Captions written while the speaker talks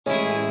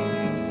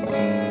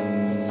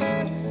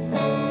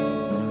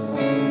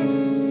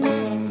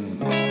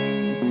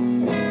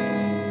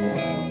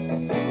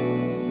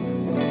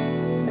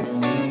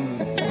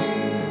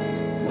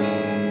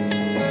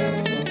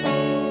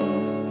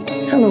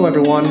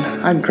everyone,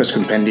 I'm Chris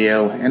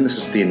Compendio, and this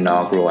is the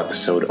inaugural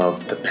episode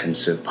of the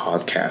Pensive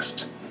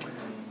podcast.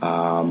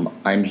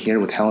 I'm here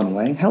with Helen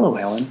Wang. Hello,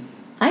 Helen.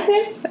 Hi,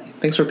 Chris.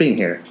 Thanks for being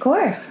here. Of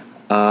course.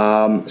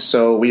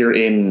 So we are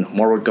in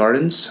Moorwood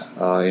Gardens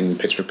in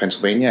Pittsburgh,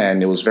 Pennsylvania,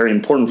 and it was very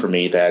important for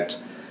me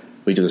that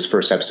we do this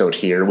first episode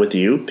here with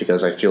you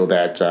because I feel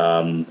that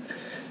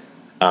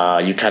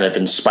you kind of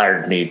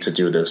inspired me to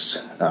do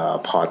this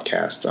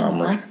podcast.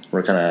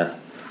 We're going to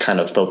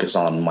kind of focus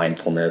on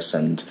mindfulness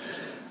and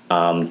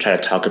try to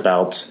talk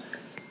about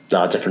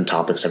different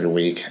topics every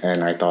week,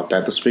 and I thought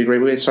that this would be a great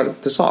way to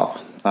start this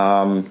off.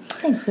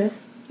 Thanks,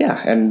 Chris.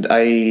 Yeah, and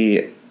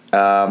I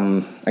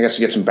guess to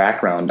give some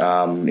background,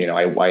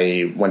 I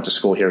went to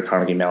school here at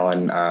Carnegie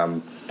Mellon,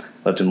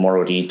 lived in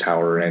Moorwood E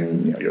Tower,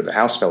 and you're the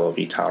house fellow of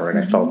E Tower, and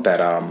I felt that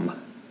there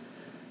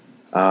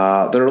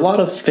are a lot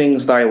of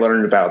things that I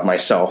learned about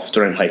myself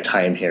during my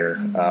time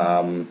here.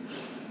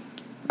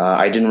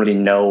 I didn't really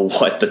know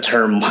what the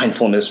term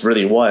mindfulness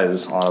really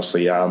was,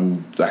 honestly.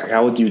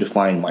 How would you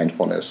define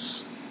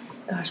mindfulness?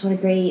 Gosh, what a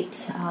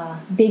great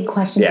big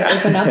question to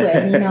open up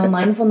with.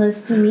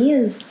 Mindfulness to me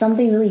is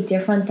something really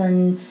different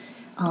than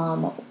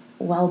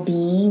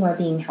well-being or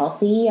being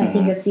healthy. I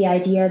think it's the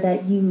idea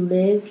that you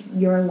live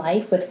your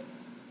life with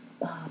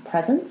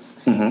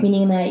presence,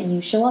 meaning that you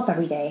show up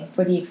every day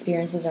for the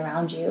experiences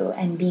around you.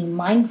 And being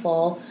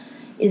mindful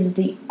is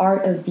the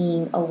art of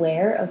being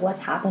aware of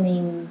what's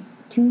happening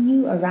to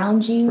you,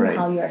 around you,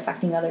 how you're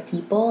affecting other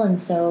people.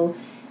 And so,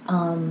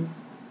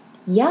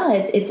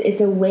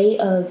 it's a way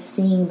of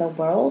seeing the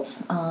world,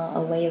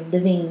 a way of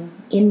living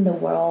in the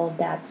world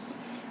that's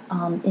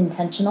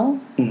intentional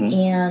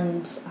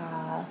and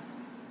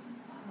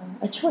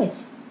a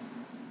choice.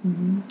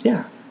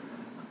 Yeah.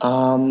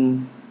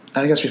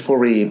 I guess before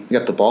we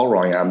get the ball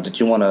rolling, did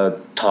you want to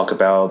talk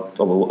about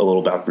a little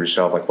about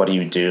yourself? Like, what do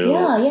you do?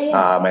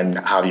 Yeah. And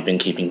how have you been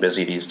keeping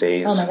busy these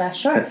days? Oh my gosh,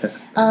 sure.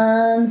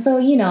 I'm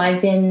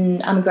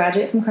a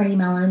graduate from Carnegie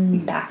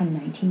Mellon back in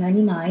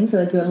 1999,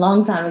 so it's a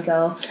long time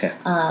ago.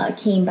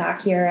 Came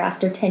back here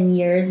after 10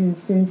 years, and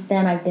since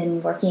then I've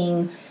been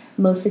working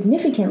most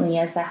significantly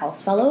as the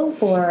house fellow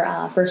for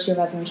first-year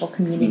residential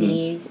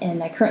communities,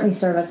 and I currently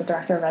serve as the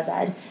director of res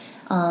ed.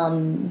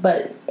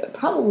 But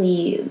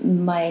probably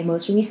my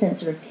most recent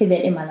sort of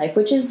pivot in my life,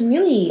 which is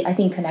really, I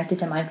think, connected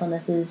to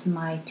mindfulness, is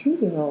my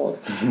 2-year-old,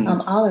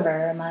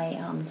 Oliver. My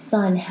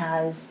son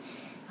has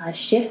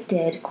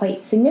shifted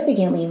quite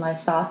significantly my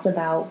thoughts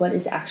about what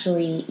is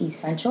actually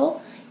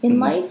essential in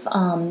life.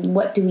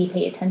 What do we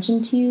pay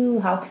attention to?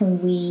 How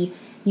can we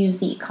use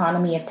the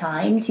economy of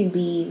time to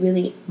be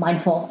really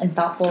mindful and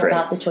thoughtful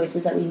about the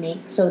choices that we make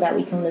so that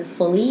we can live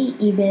fully,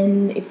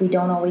 even if we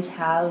don't always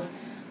have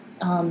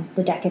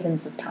the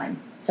decadence of time.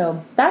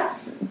 So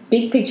that's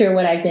big picture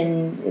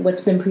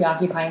what's been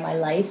preoccupying my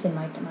life and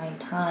my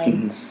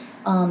time.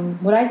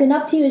 What I've been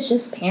up to is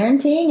just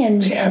parenting and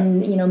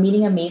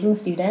meeting amazing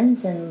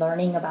students and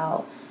learning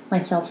about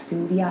myself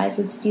through the eyes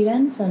of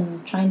students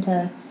and trying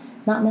to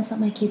not mess up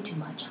my kid too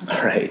much.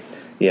 Right.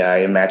 Yeah, I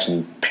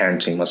imagine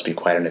parenting must be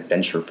quite an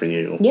adventure for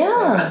you.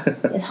 Yeah.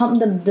 It's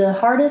the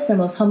hardest and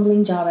most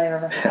humbling job I've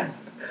ever had.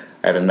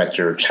 I haven't met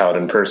your child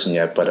in person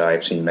yet, but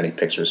I've seen many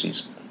pictures.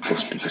 He's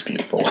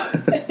beautiful.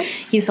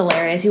 He's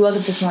hilarious. He woke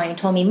up this morning and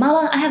told me,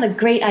 "Mama, I have a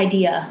great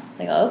idea." I was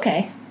like, "Oh,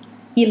 okay."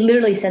 He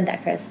literally said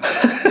that, Chris.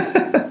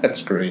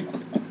 That's great.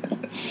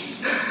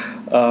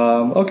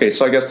 Okay,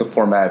 so I guess the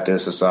format of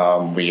this is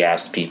we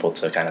asked people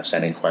to kind of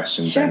send in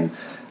questions. Sure. And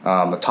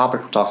the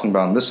topic we're talking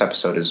about in this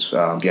episode is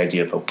the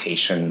idea of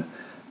vocation.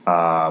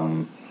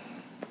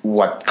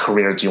 What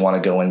career do you want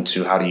to go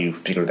into? How do you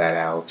figure that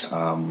out?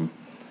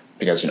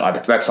 Because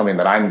that's something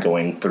that I'm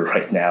going through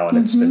right now, and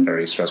it's been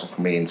very stressful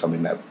for me, and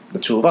something that the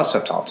two of us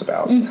have talked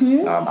about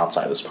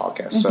outside this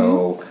podcast.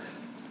 So,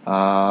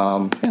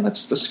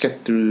 let's just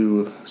get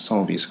through some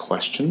of these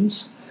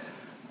questions.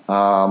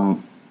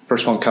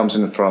 First one comes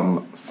in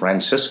from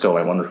Francisco.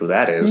 I wonder who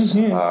that is.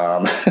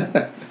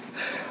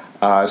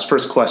 His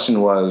first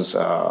question was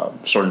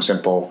short and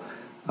simple.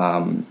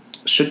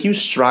 Should you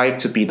strive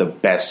to be the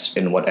best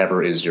in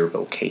whatever is your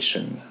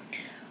vocation?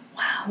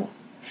 Wow.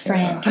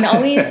 Fran, can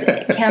always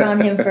count on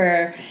him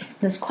for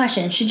this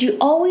question. Should you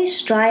always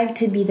strive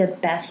to be the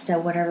best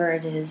at whatever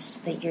it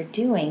is that you're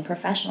doing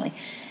professionally?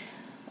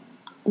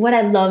 What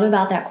I love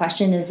about that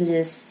question is it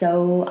is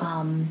so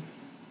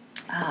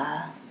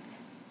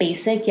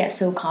basic yet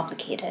so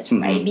complicated,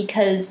 right?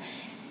 Because,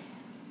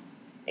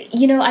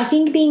 I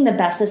think being the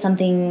best at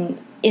something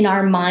in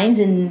our minds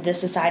in this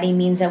society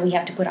means that we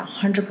have to put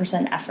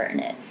 100% effort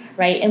in it,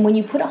 right? And when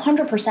you put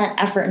 100%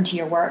 effort into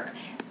your work,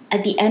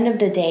 at the end of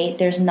the day,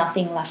 there's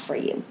nothing left for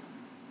you,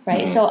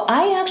 right? So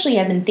I actually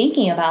have been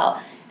thinking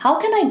about how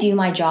can I do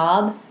my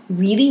job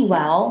really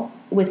well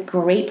with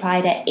great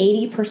pride at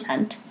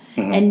 80%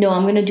 and know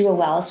I'm going to do it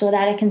well so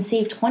that I can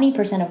save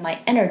 20% of my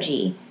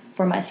energy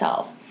for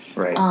myself.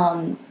 Right.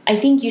 I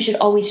think you should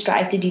always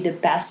strive to do the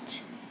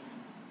best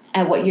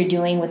at what you're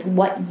doing with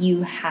what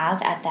you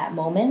have at that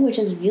moment, which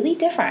is really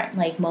different,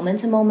 like moment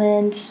to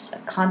moment,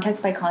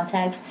 context by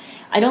context.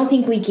 I don't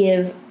think we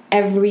give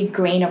every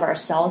grain of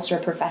ourselves to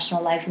our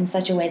professional life in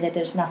such a way that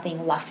there's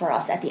nothing left for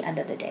us at the end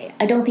of the day.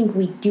 I don't think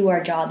we do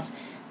our jobs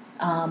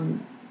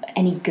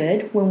any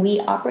good when we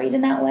operate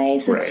in that way.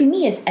 So to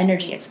me, it's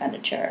energy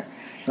expenditure.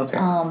 Okay.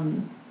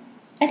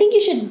 I think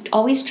you should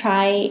always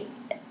try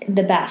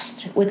the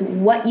best with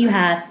what you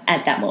have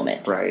at that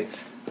moment. Right.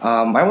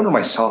 I wonder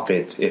myself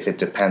if it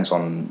depends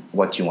on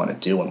what you want to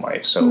do in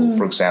life. So,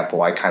 for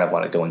example, I kind of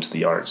want to go into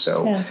the arts.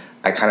 So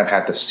I kind of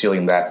have this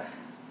feeling that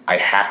I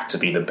have to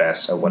be the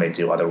best at what I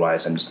do.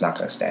 Otherwise, I'm just not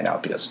going to stand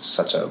out because it's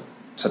such a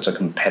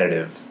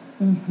competitive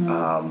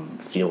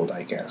field,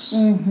 I guess.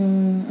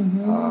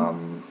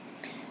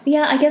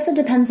 Yeah, I guess it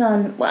depends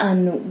on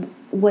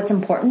what's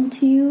important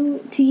to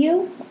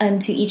you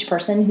and to each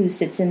person who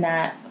sits in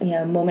that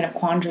moment of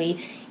quandary.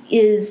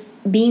 Is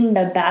being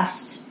the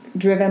best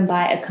driven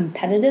by a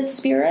competitive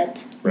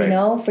spirit,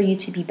 for you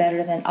to be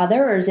better than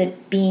other, or is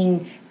it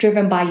being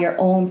driven by your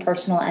own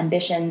personal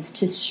ambitions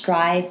to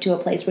strive to a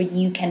place where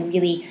you can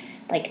really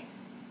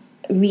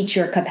reach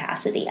your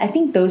capacity? I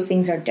think those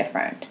things are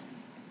different.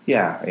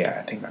 Yeah,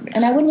 I think that makes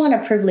sense. And I wouldn't want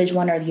to privilege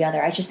one or the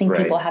other. I just think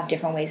people have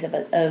different ways of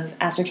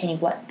ascertaining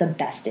what the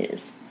best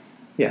is.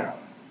 Yeah.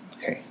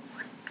 Okay.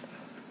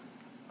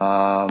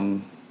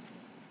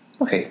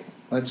 Okay.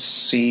 Let's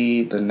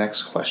see the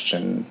next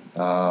question.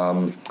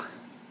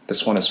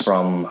 This one is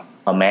from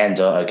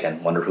Amanda.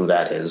 Again, wonder who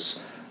that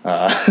is.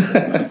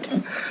 I've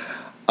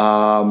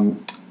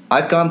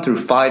gone through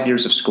 5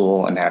 years of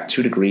school and have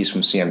 2 degrees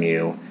from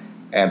CMU,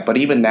 but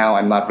even now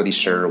I'm not really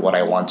sure what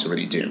I want to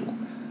really do.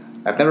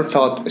 I've never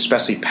felt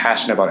especially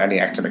passionate about any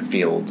academic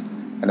field,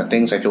 and the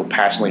things I feel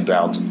passionately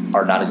about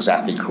are not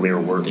exactly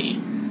career-worthy.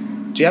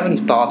 Do you have any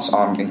thoughts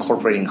on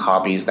incorporating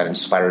hobbies that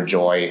inspire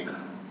joy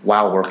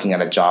while working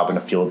at a job in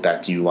a field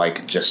that you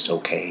like just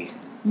okay?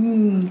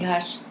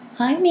 Gosh.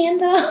 Hi,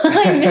 Amanda.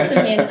 I miss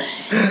Amanda.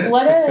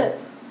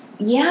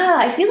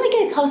 I feel like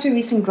I talk to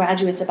recent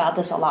graduates about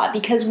this a lot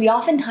because we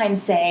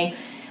oftentimes say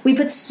we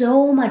put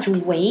so much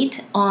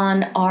weight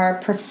on our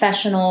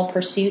professional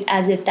pursuit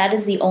as if that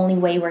is the only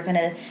way we're going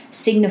to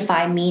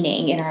signify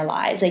meaning in our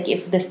lives. Like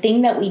if the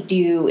thing that we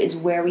do is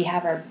where we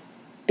have our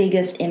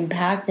biggest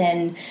impact,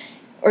 then,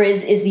 or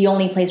is the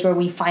only place where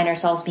we find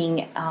ourselves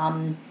being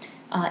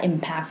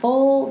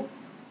impactful,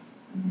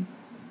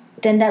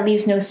 then that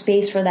leaves no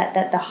space for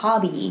the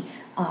hobby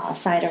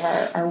side of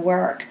our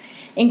work.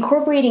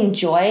 Incorporating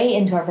joy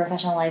into our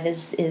professional life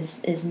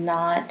is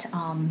not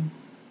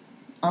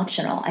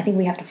optional. I think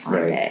we have to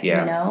find it.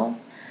 Yeah.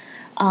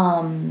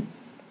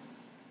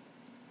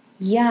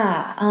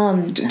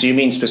 Do you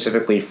mean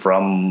specifically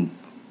from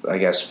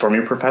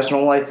your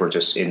professional life, or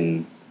just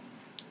in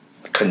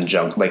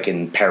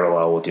in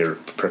parallel with your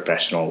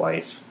professional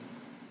life?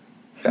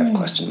 That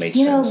question makes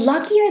sense.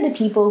 Lucky are the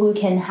people who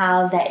can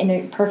have that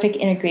perfect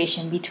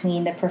integration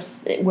between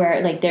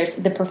where there's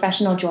the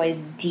professional joy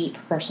is deep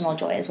personal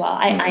joy as well.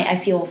 I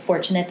feel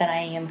fortunate that I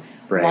am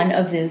one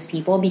of those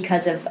people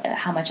because of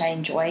how much I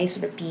enjoy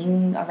sort of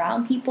being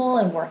around people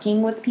and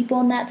working with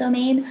people in that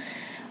domain.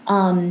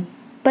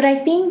 But I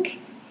think,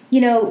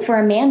 for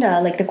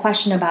Amanda, the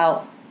question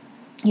about,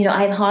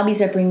 I have hobbies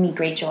that bring me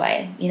great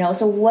joy,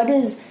 so what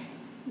is...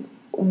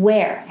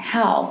 where,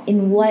 how,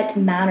 in what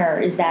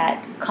manner is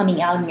that coming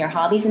out in your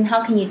hobbies, and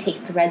how can you take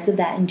threads of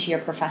that into your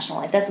professional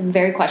life? That's the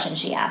very question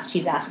she's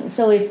asking.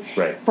 So if,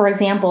 for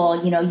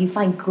example, you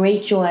find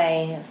great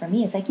joy, for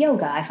me, it's like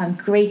yoga. I find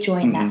great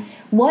joy in that.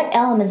 What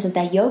elements of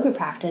that yoga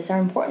practice are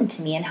important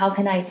to me, and how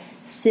can I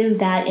sieve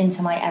that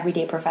into my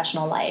everyday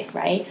professional life,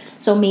 right?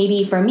 So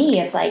maybe for me,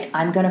 it's like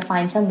I'm going to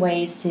find some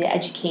ways to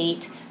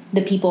educate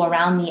the people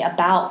around me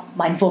about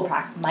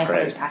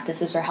mindfulness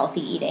practices or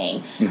healthy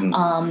eating.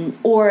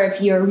 Or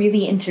if you're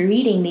really into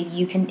reading, maybe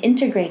you can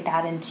integrate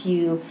that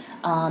into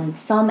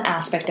some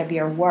aspect of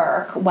your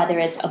work, whether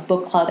it's a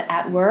book club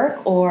at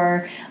work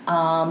or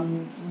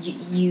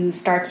you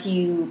start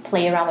to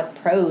play around with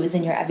prose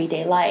in your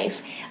everyday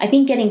life. I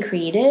think getting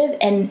creative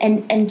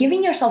and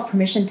giving yourself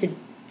permission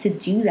to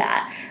do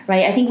that,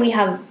 right? I think we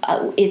have,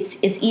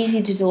 it's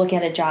easy to look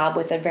at a job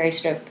with a very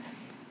sort of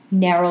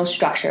narrow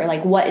structure,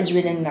 like what is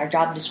written in our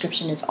job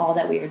description is all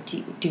that we are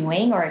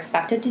doing or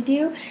expected to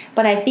do.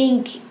 But I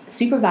think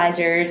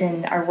supervisors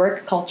and our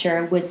work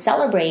culture would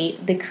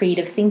celebrate the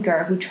creative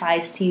thinker who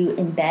tries to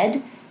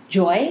embed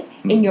joy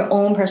in your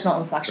own personal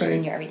inflection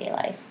in your everyday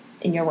life,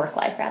 in your work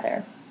life,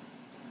 rather.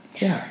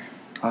 Yeah.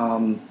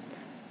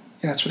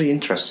 It's really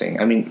interesting.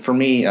 I mean, for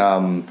me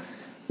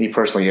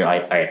personally,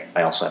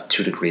 I also have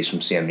 2 degrees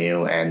from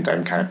CMU, and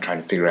I'm kind of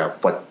trying to figure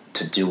out what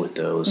to do with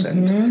those.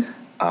 And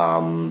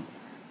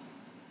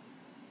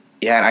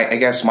I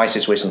guess my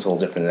situation is a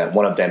little different in that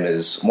one of them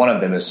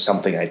is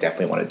something I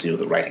definitely want to do,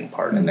 the writing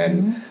part, and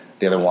then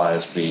the other one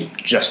is the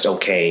just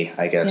okay,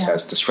 I guess,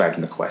 as described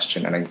in the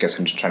question. And I guess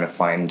I'm just trying to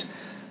find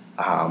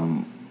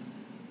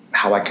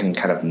how I can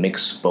kind of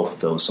mix both of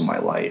those in my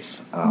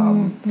life.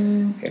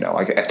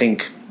 I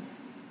think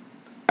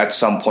at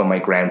some point my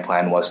grand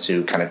plan was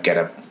to kind of get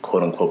a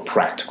quote unquote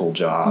practical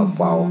job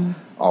while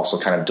also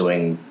kind of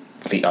doing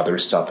the other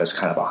stuff as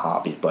kind of a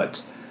hobby,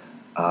 but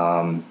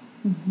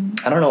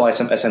I don't know.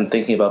 As I'm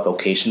thinking about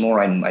vocation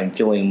more, I'm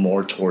feeling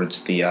more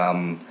towards the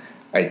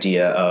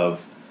idea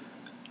of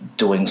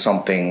doing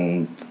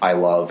something I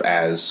love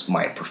as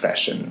my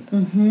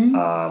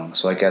profession.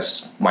 So I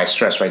guess my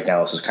stress right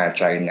now is just kind of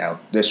trying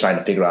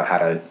to figure out how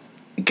to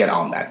get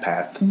on that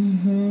path.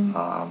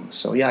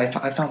 So yeah,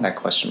 I found that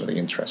question really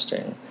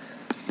interesting,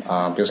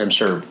 because I'm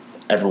sure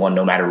everyone,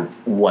 no matter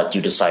what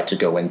you decide to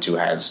go into,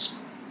 has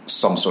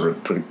some sort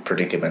of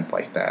predicament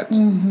like that,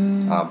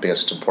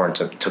 because it's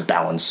important to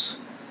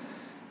balance.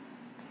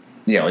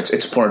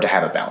 It's important to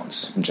have a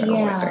balance in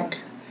general, I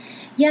think.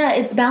 Yeah,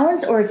 it's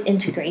balance or it's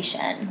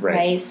integration,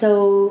 right?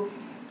 So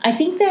I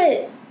think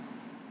that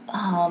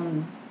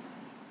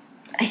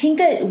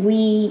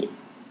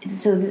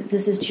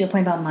this is to your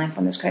point about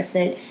mindfulness, Chris,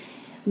 that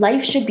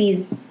life should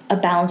be a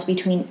balance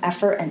between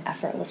effort and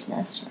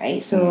effortlessness,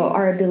 right? So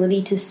our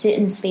ability to sit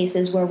in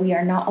spaces where we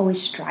are not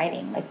always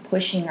striving, like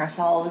pushing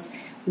ourselves,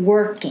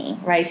 working,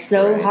 right?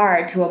 So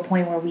hard to a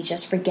point where we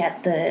just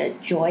forget the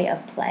joy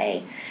of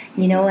play,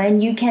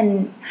 and you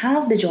can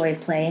have the joy of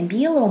play and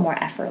be a little more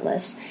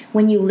effortless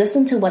when you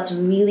listen to what's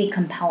really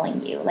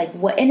compelling you.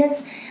 And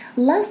it's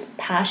less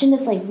passion.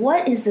 It's like,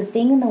 what is the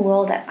thing in the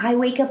world that I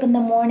wake up in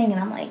the morning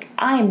and I'm like,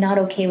 I am not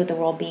okay with the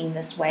world being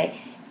this way.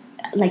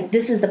 Like,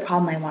 this is the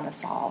problem I want to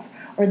solve,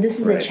 or this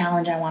is the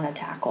challenge I want to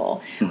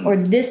tackle, or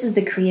this is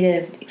the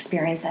creative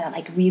experience that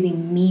like really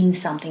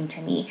means something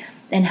to me.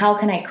 And how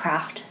can I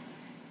craft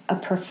a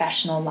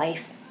professional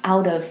life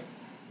out of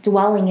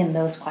dwelling in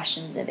those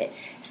questions of it?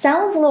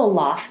 Sounds a little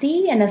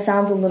lofty, and it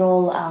sounds a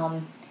little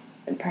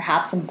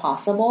perhaps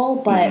impossible,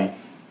 but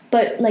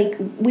like,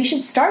 we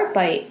should start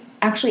by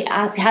actually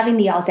having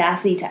the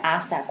audacity to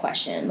ask that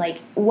question. Like,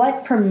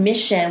 what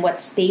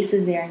space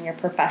is there in your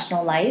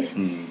professional life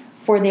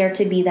for there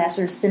to be that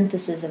sort of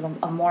synthesis of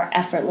a more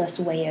effortless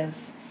way of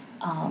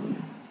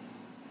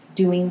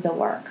doing the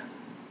work?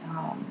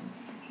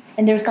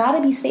 And there's got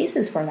to be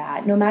spaces for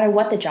that, no matter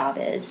what the job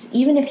is.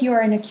 Even if you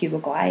are in a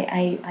cubicle,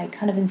 I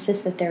kind of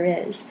insist that there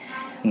is.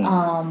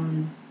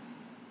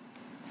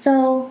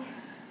 So,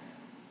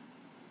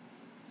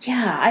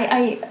 yeah,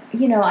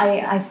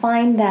 I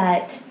find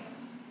that,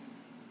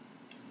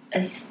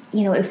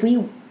 if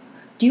we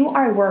do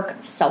our work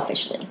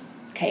selfishly,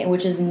 okay,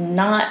 which is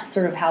not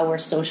sort of how we're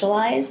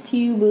socialized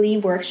to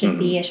believe work should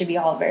be. It should be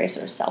all very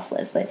sort of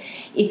selfless. But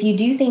if you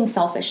do things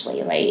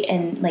selfishly, right,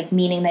 and like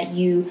meaning that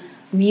you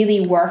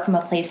really work from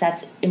a place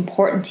that's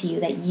important to you,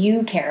 that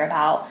you care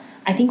about,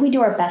 I think we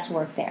do our best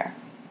work there.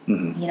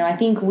 I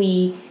think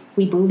we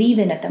believe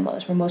in it the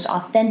most. We're most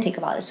authentic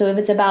about it. So if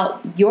it's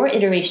about your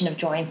iteration of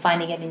joy and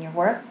finding it in your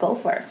work, go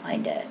for it.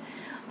 Find it.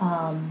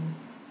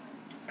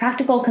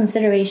 Practical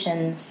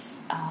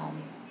considerations,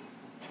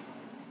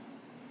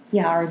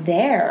 are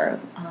there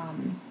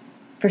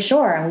for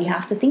sure, and we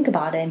have to think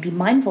about it and be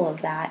mindful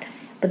of that.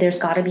 But there's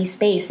got to be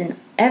space in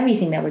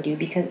everything that we're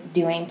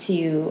doing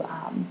to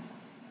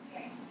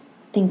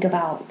think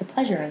about the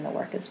pleasure in the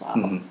work as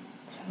well.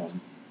 So,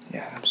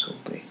 yeah,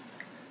 absolutely.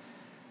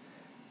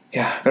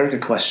 Yeah, very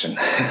good question.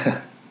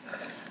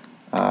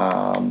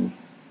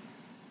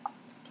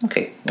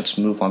 Okay, let's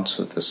move on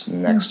to this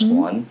next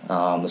one.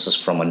 This is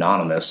from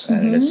Anonymous,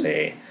 and it's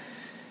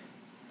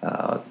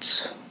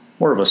it's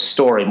more of a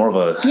story, more of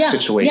a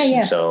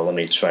situation. So let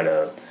me try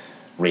to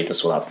read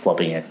this without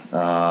flubbing it.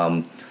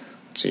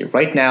 Let's see.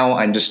 Right now,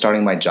 I'm just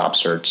starting my job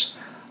search.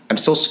 I'm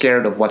still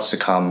scared of what's to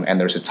come, and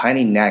there's a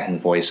tiny nagging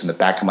voice in the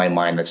back of my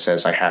mind that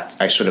says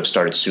I should have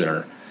started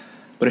sooner.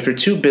 But if you're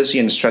too busy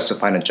and stressed to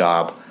find a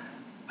job,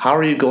 how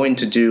are you going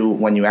to do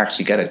when you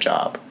actually get a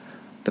job?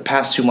 The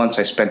past 2 months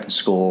I spent in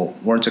school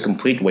weren't a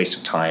complete waste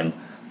of time.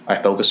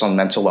 I focused on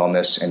mental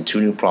wellness and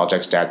 2 new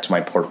projects to add to my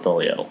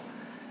portfolio.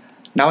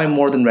 Now I'm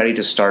more than ready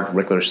to start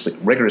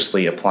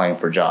rigorously applying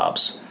for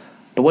jobs.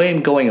 The way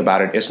I'm going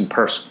about it isn't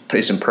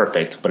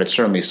perfect, but it's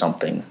certainly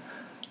something.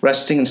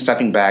 Resting and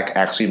stepping back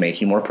actually make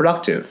you more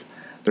productive.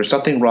 There's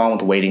nothing wrong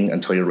with waiting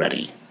until you're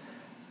ready.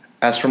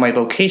 As for my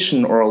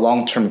vocation or a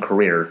long-term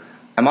career,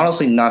 I'm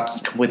honestly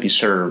not completely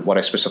sure what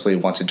I specifically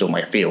want to do in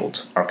my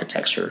field,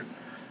 architecture.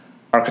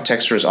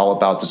 Architecture is all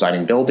about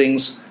designing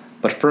buildings,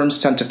 but firms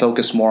tend to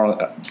focus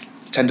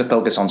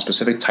on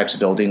specific types of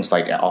buildings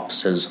like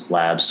offices,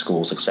 labs,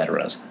 schools,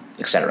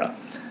 etc.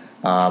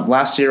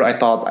 Last year I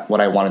thought that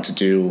I wanted to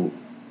do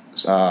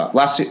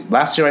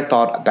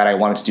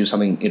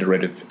something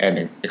iterative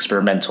and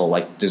experimental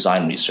like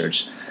design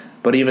research,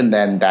 but even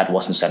then that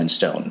wasn't set in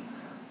stone.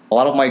 A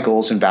lot of my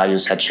goals and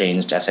values had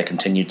changed as I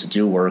continued to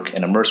do work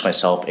and immerse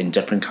myself in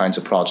different kinds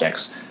of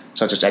projects,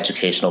 such as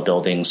educational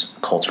buildings,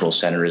 cultural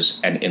centers,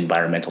 and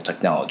environmental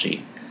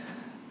technology.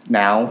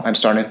 Now, I'm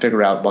starting to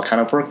figure out what kind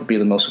of work would be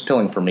the most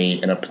fulfilling for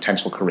me in a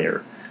potential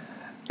career.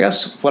 I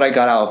guess what I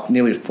got out of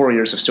nearly 4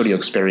 years of studio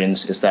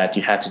experience is that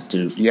you have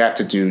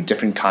to do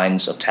different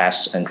kinds of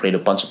tasks and create a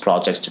bunch of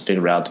projects to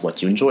figure out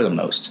what you enjoy the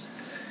most.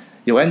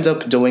 You'll end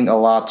up doing a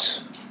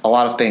lot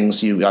of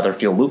things you either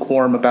feel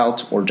lukewarm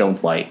about or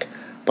don't like,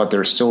 but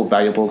there are still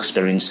valuable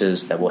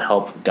experiences that will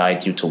help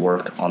guide you to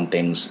work on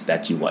things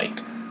that you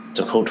like.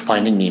 To quote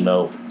Finding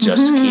Nemo,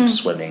 just keep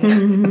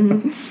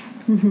swimming.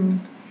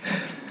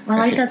 I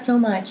like that so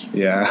much.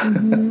 Yeah.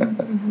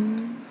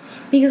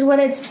 Because what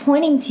it's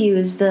pointing to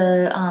is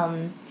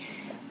that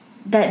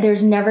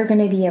there's never going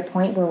to be a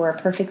point where we're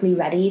perfectly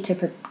ready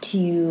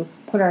to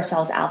put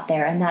ourselves out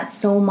there, and that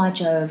so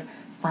much of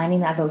finding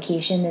that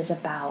vocation is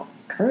about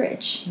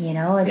courage.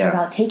 It's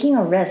about taking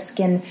a risk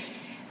and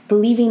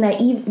believing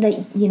that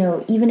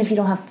even if you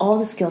don't have all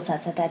the skill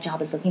sets that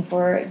job is looking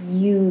for,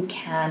 you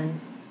can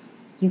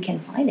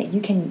find it.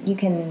 You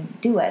can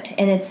do it,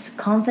 and it's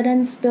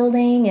confidence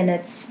building, and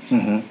it's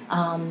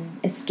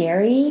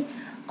scary.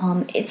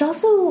 It's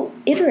also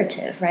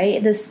iterative,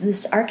 right?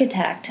 This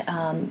architect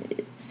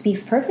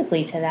speaks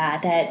perfectly to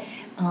that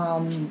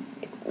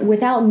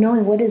without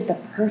knowing what is the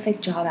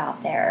perfect job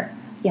out there,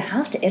 you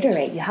have to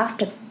iterate, you have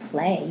to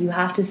play, you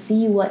have to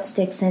see what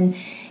sticks and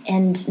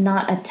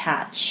not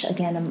attach,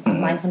 again, a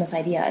mindfulness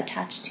idea,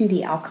 attach to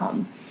the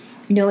outcome.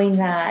 Knowing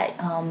that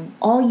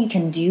all you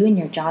can do in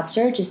your job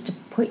search is to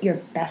put your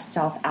best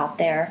self out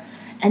there,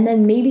 and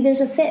then maybe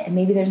there's a fit and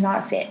maybe there's not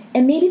a fit,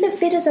 and maybe the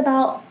fit is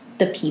about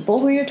the people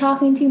who you're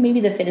talking to,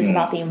 maybe the fit is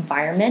about the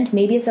environment,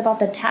 maybe it's about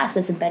the task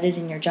that's embedded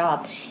in your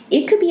job.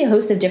 It could be a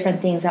host of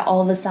different things that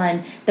all of a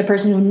sudden the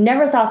person who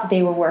never thought that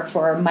they would work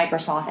for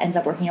Microsoft ends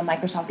up working at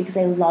Microsoft because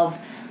they love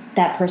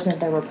that person that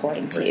they're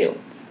reporting to.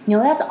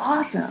 That's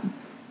awesome.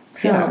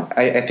 So, yeah,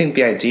 I think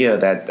the idea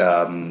that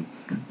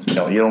you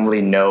don't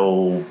really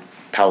know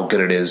how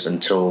good it is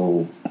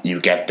until you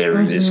get there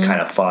is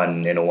kind of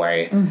fun in a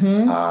way.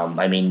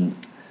 I mean,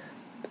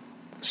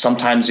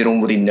 sometimes you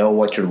don't really know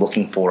what you're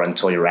looking for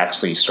until you're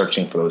actually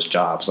searching for those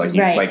jobs.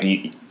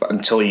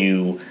 Until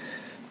you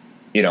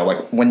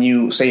when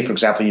you say, for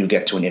example, you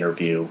get to an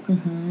interview,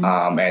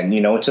 and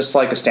it's just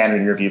like a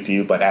standard interview for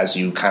you. But as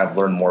you kind of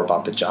learn more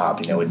about the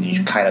job,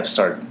 you kind of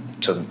start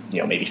to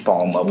maybe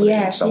fall in love with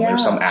it.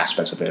 There's some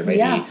aspects of it.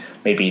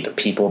 Maybe the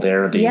people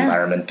there, the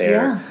environment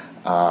there.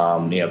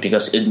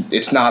 Because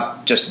it's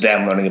not just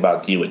them learning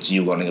about you; it's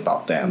you learning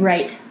about them.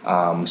 Right.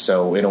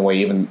 So in a way,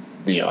 even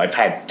I've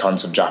had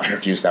tons of job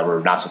interviews that were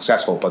not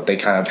successful, but they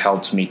kind of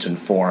helped me to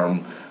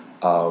inform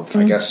of,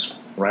 I guess,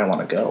 where I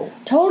want to go.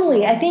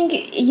 Totally. I think,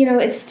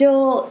 it's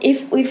still,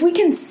 if we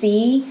can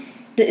see,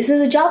 so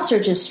the job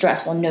search is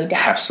stressful, no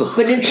doubt.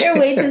 Absolutely. But is there a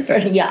way to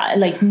sort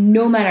of,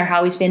 no matter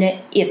how we spin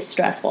it, it's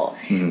stressful.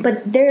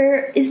 But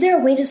is there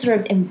a way to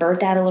sort of invert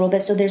that a little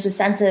bit so there's a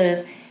sense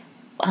of,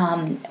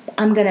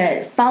 I'm going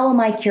to follow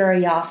my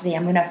curiosity.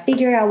 I'm going to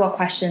figure out what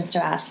questions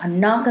to ask. I'm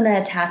not going to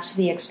attach to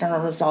the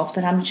external results,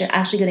 but I'm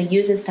actually going to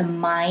use this to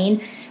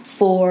mine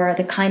for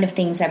the kind of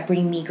things that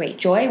bring me great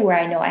joy, where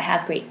I know I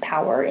have great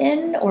power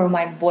in, or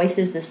my voice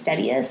is the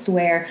steadiest,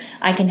 where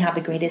I can have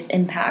the greatest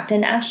impact.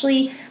 And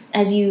actually,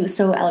 as you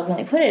so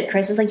eloquently put it,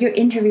 Chris, it's like you're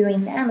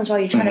interviewing them as well.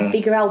 You're trying to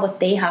figure out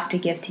what they have to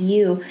give to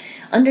you,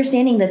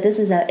 understanding that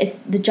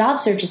the job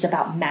search is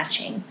about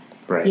matching.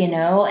 Right.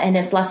 And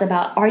it's less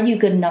about, are you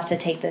good enough to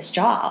take this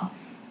job?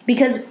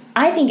 Because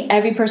I think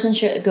every person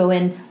should go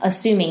in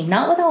assuming,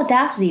 not with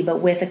audacity,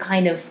 but with a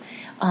kind of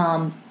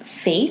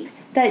faith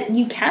that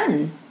you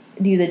can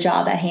do the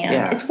job at hand.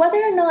 Yeah. It's whether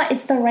or not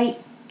it's the right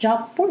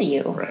job for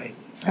you. Right.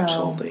 So,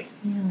 absolutely.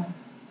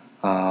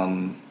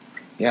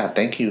 Yeah.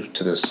 Thank you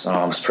to this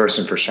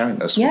person for sharing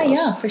this with us.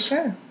 Yeah, for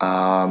sure.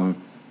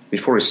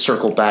 Before we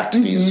circle back to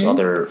these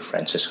other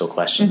Francisco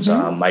questions,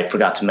 I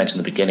forgot to mention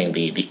in the beginning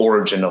the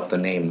origin of the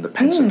name, the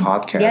Pensive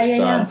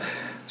podcast.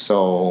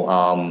 So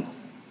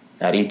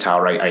at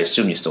eTower, I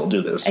assume you still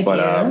do this, I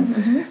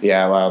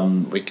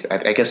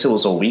guess it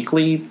was a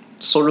weekly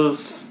sort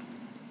of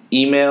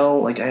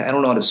email. I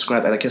don't know how to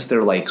describe it. I guess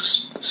they're like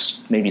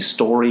maybe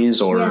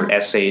stories or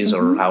essays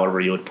or however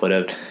you would put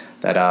it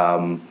that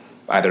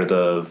either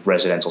the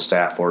residential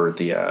staff or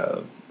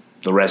the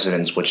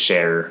residents would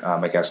share,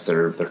 I guess,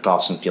 their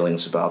thoughts and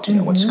feelings about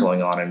what's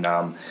going on, and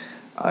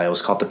it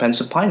was called the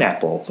Pensive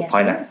Pineapple. Yes,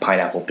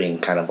 pineapple being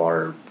kind of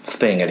our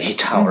thing at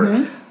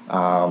eTower,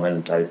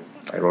 and I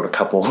wrote a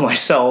couple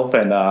myself,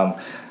 and I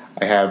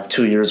have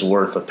 2 years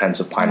worth of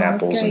Pensive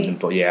pineapples,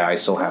 and I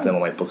still have them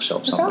on my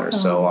bookshelf somewhere. Awesome.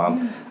 So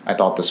I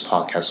thought this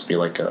podcast would be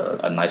like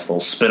a nice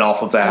little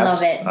spin-off of that. I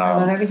love it. I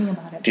love everything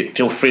about it.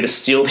 Feel free to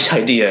steal the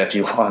idea if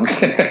you want.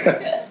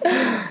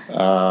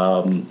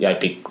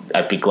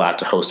 I'd be glad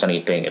to host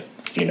anything if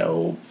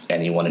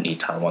anyone in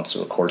eTower wants to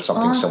record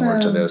something similar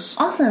to this.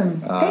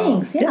 Awesome.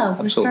 Thanks.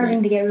 We're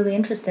starting to get really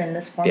interested in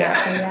this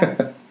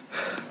format.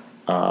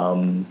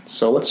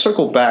 So let's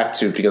circle back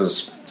to,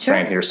 because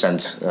Fran here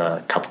sent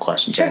a couple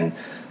questions in.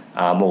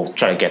 We'll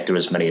try to get through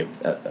as many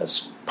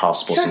as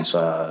possible since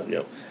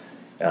you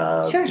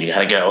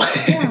gotta go.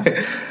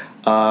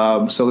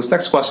 So this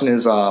next question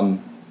is: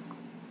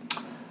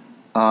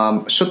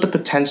 should the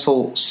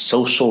potential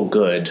social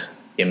good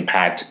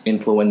impact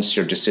influence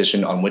your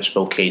decision on which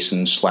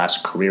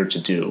vocation/career to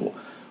do,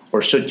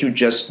 or should you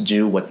just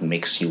do what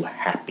makes you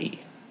happy?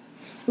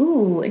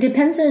 Ooh, it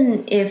depends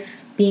on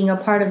if being a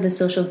part of the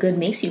social good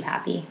makes you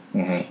happy.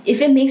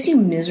 If it makes you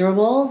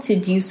miserable to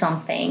do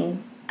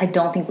something, I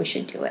don't think we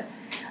should do it.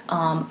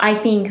 I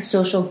think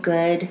social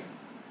good,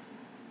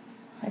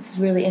 It's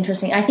really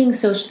interesting. I think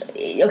so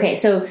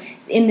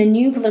in the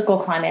new political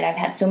climate, I've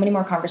had so many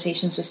more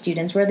conversations with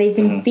students where they've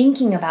been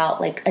thinking about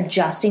like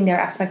adjusting their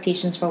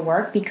expectations for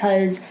work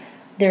because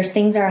there's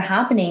things that are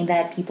happening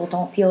that people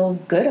don't feel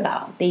good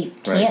about. They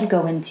can't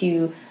go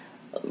into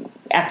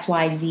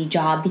XYZ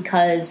job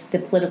because the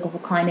political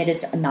climate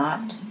is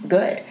not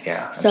good.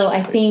 Yeah, so absolutely.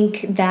 I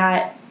think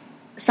that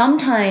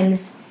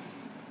sometimes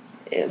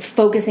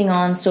focusing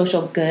on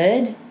social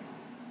good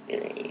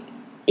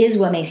is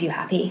what makes you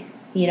happy.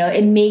 You know,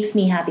 it makes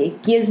me happy.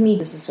 It gives me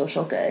this is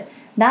social good.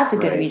 That's a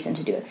good reason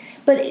to do it.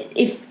 But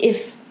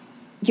if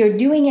you're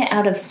doing it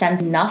out of sense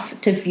enough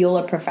to fuel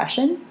a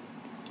profession,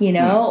 you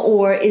know,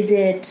 or is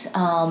it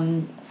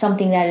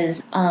something that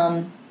is?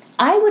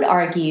 I would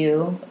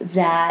argue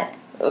that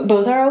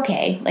both are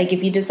okay. Like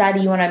if you decide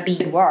that you want to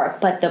be good work,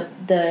 but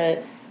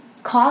the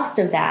cost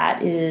of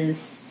that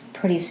is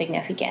pretty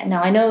significant.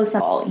 Now I know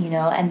some, you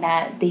know, and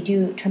that they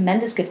do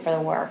tremendous good for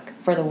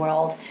the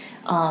world.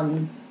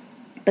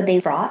 But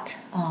they fraught,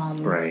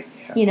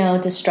 you know,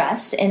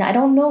 distressed. And I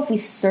don't know if we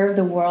serve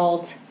the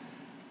world.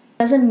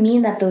 Doesn't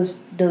mean that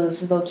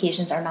those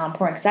vocations are not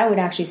important. Because I would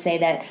actually say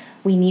that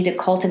we need to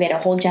cultivate a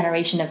whole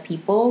generation of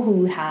people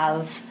who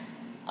have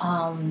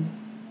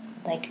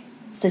like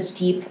such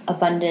deep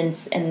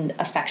abundance and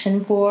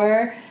affection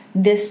for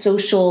this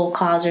social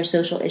cause or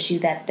social issue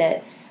that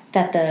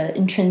the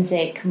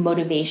intrinsic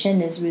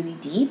motivation is really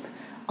deep.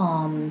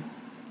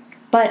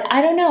 But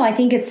I don't know. I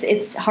think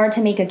it's hard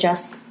to make a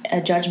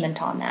judgment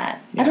on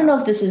that. Yeah. I don't know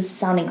if this is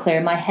sounding clear.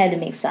 In my head, it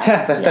makes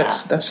sense.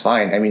 That's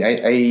fine. I mean,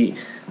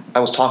 I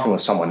was talking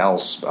with someone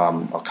else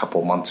a couple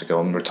of months ago,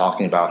 and we were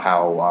talking about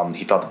how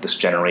he felt that this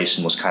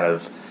generation was kind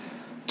of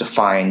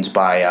defined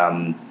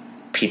by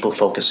people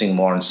focusing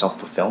more on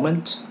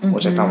self-fulfillment,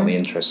 which I found really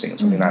interesting and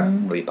something I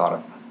really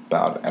thought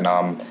about. And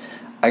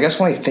I guess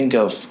when I think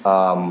of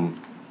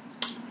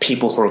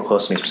people who are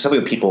close to me,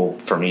 specifically people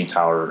for me,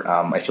 Tower,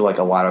 I feel like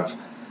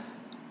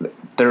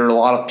there are a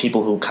lot of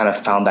people who kind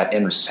of found that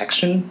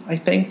intersection, I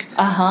think.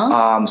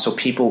 So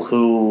people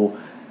who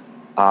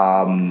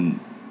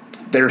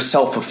they're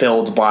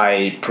self-fulfilled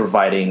by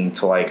providing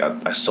to like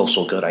a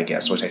social good, I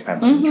guess, which I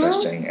find really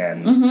interesting.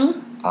 And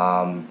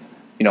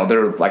you know,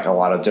 there are like a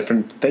lot of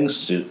different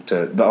things a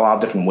lot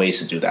of different ways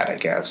to do that, I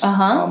guess.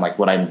 Like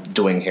what I'm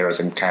doing here is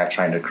I'm kind of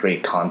trying to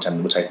create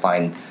content, which I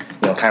find,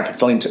 you know, kind of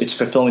fulfilling. It's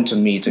fulfilling to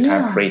me to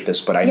kind of create this,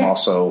 but I'm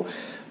also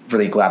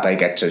really glad that I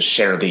get to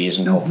share these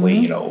and hopefully,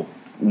 you know,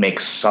 make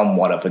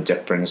somewhat of a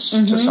difference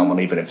to someone,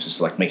 even if it's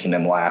just like making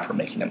them laugh or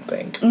making them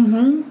think.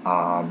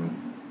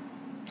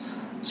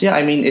 So yeah,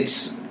 I mean,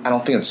 I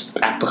don't think it's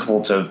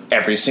applicable to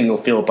every single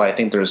field, but I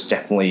think there's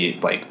definitely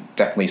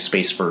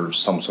space for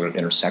some sort of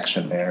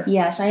intersection there.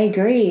 Yes, I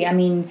agree. I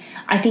mean,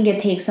 I think it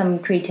takes some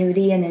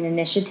creativity and an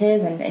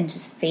initiative and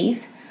just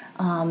faith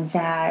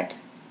that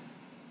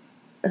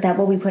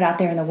what we put out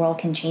there in the world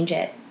can change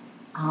it.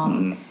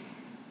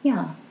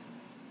 Yeah.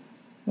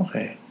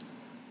 Okay.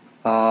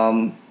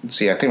 Let's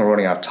see, I think we're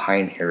running out of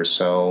time here,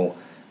 so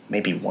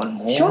maybe one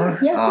more. Sure,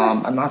 yeah, of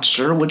course. I'm not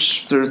sure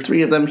there are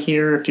 3 of them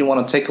here. If you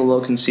want to take a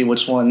look and see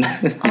which one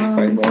you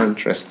find more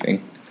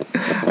interesting.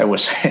 I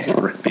wish I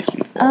had read these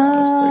before.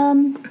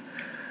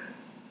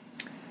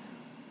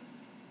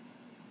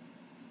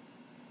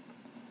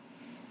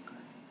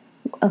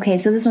 Okay,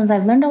 so this one's,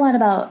 I've learned a lot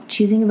about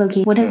choosing a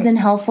vocation. What has been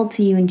helpful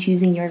to you in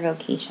choosing your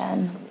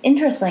vocation?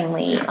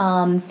 Interestingly,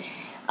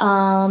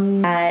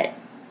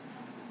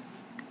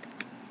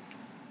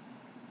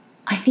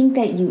 I think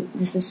that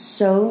this is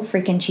so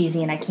freaking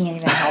cheesy and I can't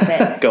even help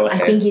it. Go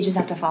ahead. I think you just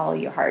have to follow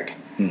your heart.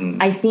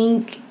 I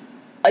think,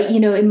 you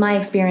know, in my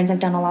experience, I've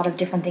done a lot of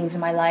different things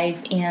in my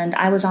life, and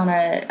I was on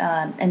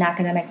an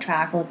academic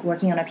track, like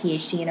working on a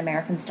PhD in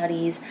American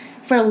Studies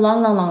for a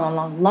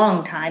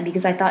long time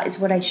because I thought it's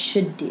what I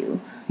should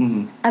do,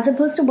 as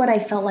opposed to what I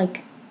felt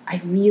like I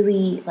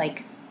really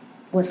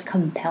was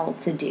compelled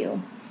to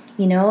do,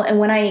 you know. And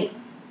when I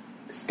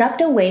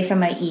stepped away from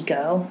my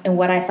ego and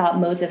what I thought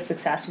modes of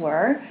success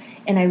were,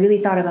 and I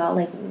really thought about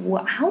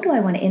how do I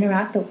want to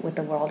interact with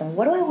the world, and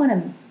what do I want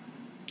to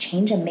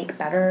change and make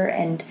better,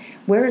 and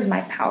where is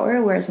my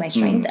power, where is my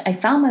strength? I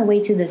found my way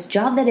to this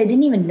job that I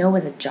didn't even know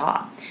was a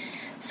job.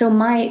 So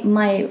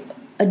my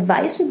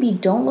advice would be,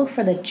 don't look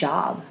for the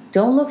job.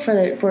 Don't look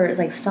for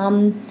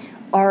some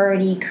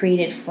already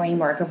created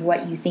framework of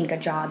what you think a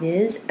job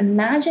is.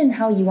 Imagine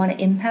how you want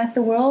to impact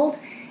the world,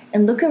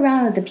 and look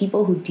around at the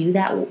people who do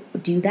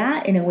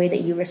that in a way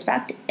that you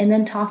respect, and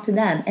then talk to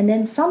them, and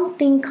then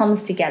something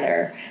comes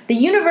together. The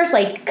universe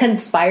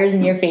conspires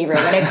in your favor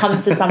when it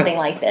comes to something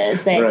like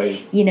this. That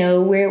you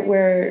know,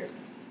 we're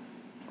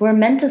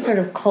meant to sort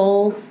of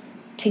cull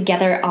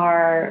together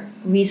our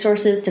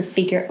resources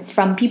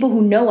from people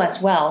who know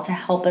us well to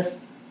help us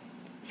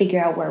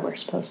figure out where we're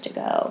supposed to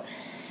go.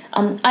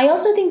 I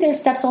also think there's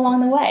steps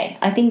along the way.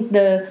 I think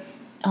the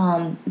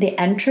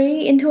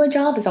entry into a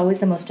job is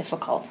always the most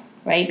difficult.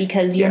 Right?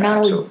 Because you're not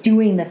always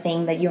doing the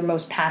thing that you're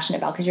most passionate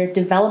about, because you're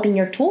developing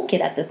your toolkit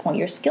at the point,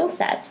 your skill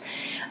sets.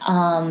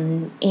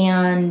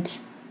 And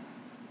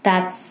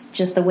that's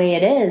just the way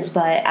it is.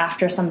 But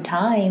after some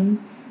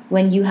time,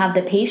 when you have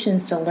the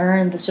patience to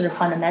learn the sort of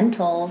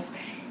fundamentals,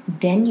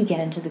 then you get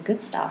into the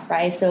good stuff,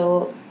 right?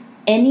 So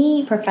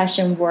any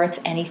profession worth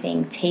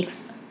anything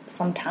takes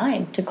some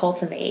time to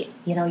cultivate.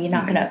 You know, you're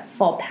not going to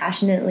fall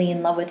passionately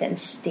in love with it and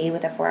stay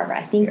with it forever.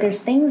 I think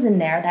there's things in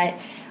there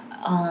that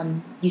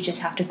you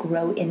just have to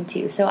grow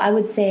into. So I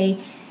would say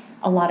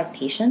a lot of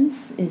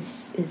patience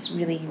is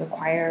really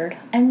required,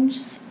 and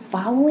just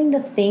following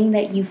the thing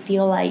that you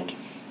feel like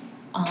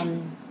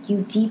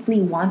you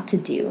deeply want to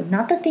do,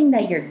 not the thing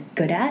that you're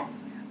good at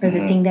or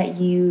the thing that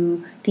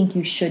you think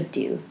you should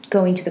do.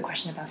 Going to the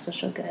question about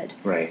social good.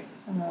 Right.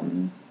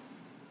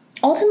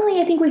 Ultimately,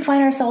 I think we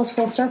find ourselves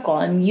full circle,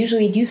 and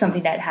usually do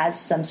something that has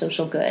some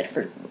social good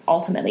for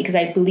ultimately, because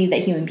I believe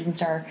that human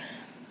beings are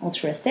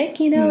altruistic,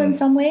 you know, in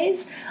some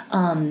ways.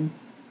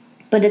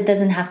 But it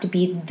doesn't have to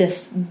be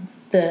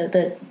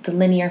the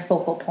linear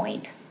focal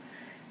point.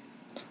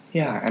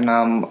 Yeah, and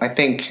I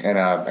think, and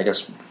I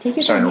guess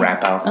time, starting to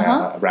wrap up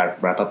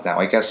now.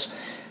 I guess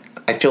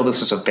I feel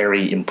this is a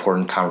very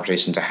important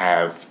conversation to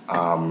have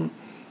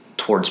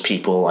towards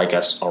people, I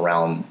guess,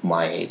 around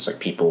my age, like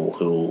people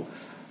who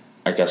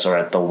I guess are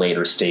at the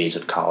later stage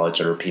of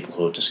college, or people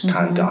who have just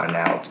kind of gotten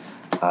out.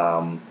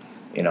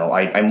 You know,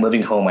 I'm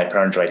living home with my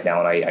parents right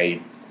now, and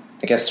I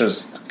guess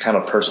there's kind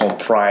of personal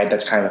pride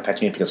that's kind of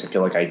affecting me, because I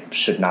feel like I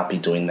should not be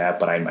doing that,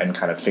 but I'm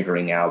kind of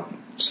figuring out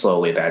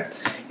slowly that,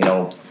 you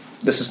know,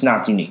 this is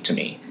not unique to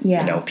me.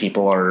 Yeah. You know,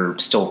 people are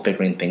still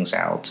figuring things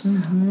out.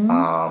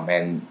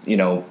 And, you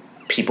know,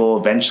 people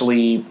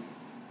eventually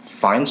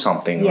find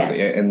something. Yes.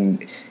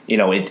 And, you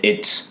know, it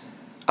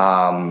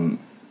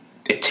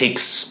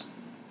takes...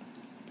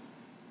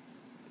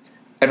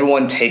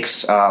 Everyone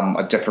takes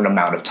a different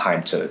amount of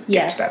time to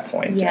get to that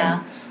point.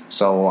 Yeah. And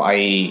so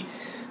I've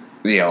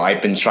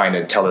been trying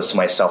to tell this to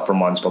myself for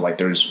months, but like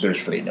there's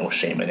really no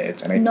shame in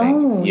it. And I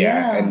think,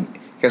 and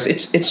because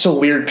it's a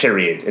weird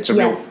period. It's a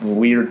real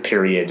weird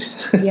period.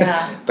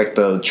 Yeah. Like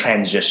the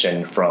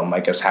transition from, I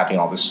guess, having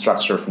all this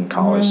structure from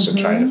college to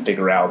trying to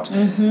figure out,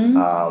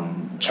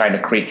 trying to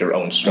create your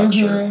own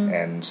structure.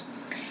 And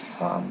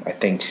I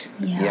think,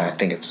 I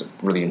think it's a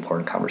really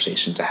important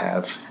conversation to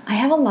have. I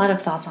have a lot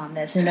of thoughts on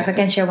this, and if I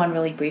can share one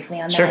really briefly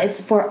on Sure. that.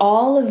 It's for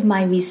all of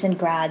my recent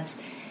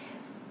grads.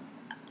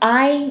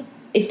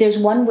 If there's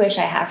one wish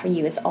I have for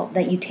you, it's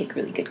that you take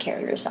really good care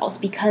of yourselves,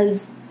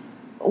 because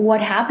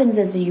what happens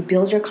is you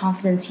build your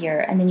confidence here,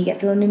 and then you get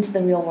thrown into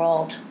the real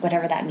world,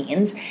 whatever that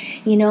means,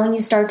 you know, and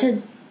you start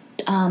to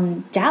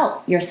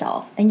doubt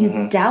yourself, and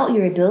you doubt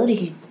your ability,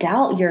 you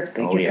doubt your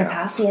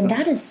capacity, and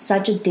that is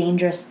such a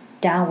dangerous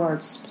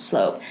downward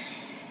slope.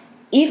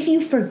 If you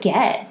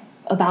forget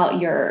about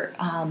your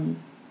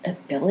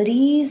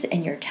abilities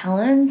and your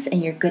talents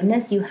and your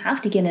goodness, you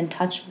have to get in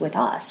touch with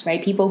us,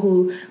 right? People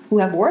who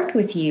have worked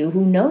with you,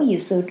 who know you,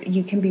 so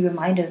you can be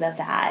reminded of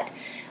that.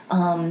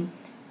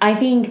 I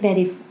think that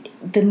if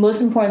the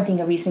most important thing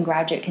a recent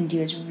graduate can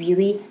do is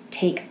really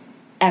take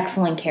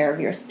excellent care of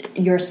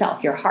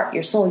yourself, your heart,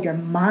 your soul, your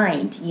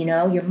mind,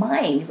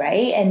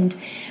 right? And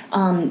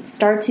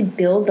start to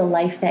build the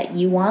life that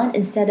you want,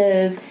 instead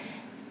of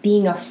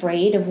being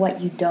afraid of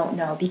what you don't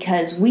know,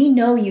 because we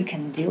know you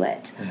can do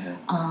it.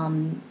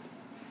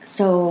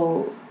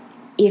 So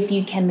if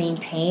you can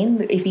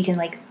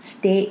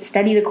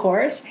study the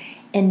course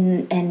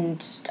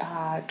and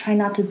try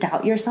not to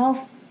doubt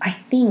yourself, I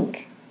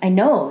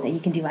know that you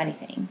can do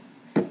anything.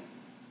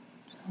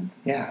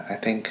 Yeah, I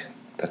think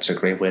that's a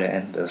great way to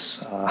end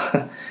this.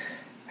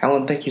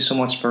 Helen, thank you so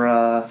much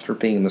for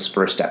being in this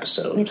first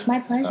episode. It's my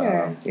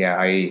pleasure.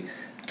 I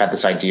had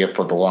this idea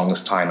for the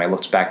longest time. I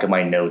looked back at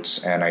my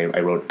notes and I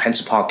wrote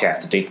Pensive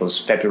Podcast. The date was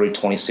February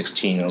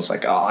 2016. And I was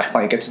like, I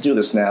finally get to do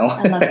this now.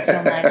 I love it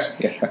so much.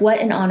 What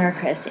an honor,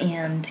 Chris.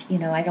 And,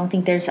 I don't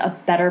think there's a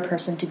better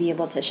person to be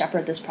able to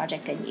shepherd this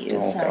project than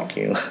you. Thank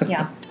you.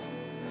 Yeah.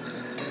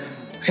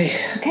 Okay.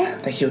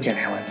 Thank you again,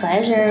 Helen.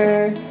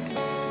 Pleasure.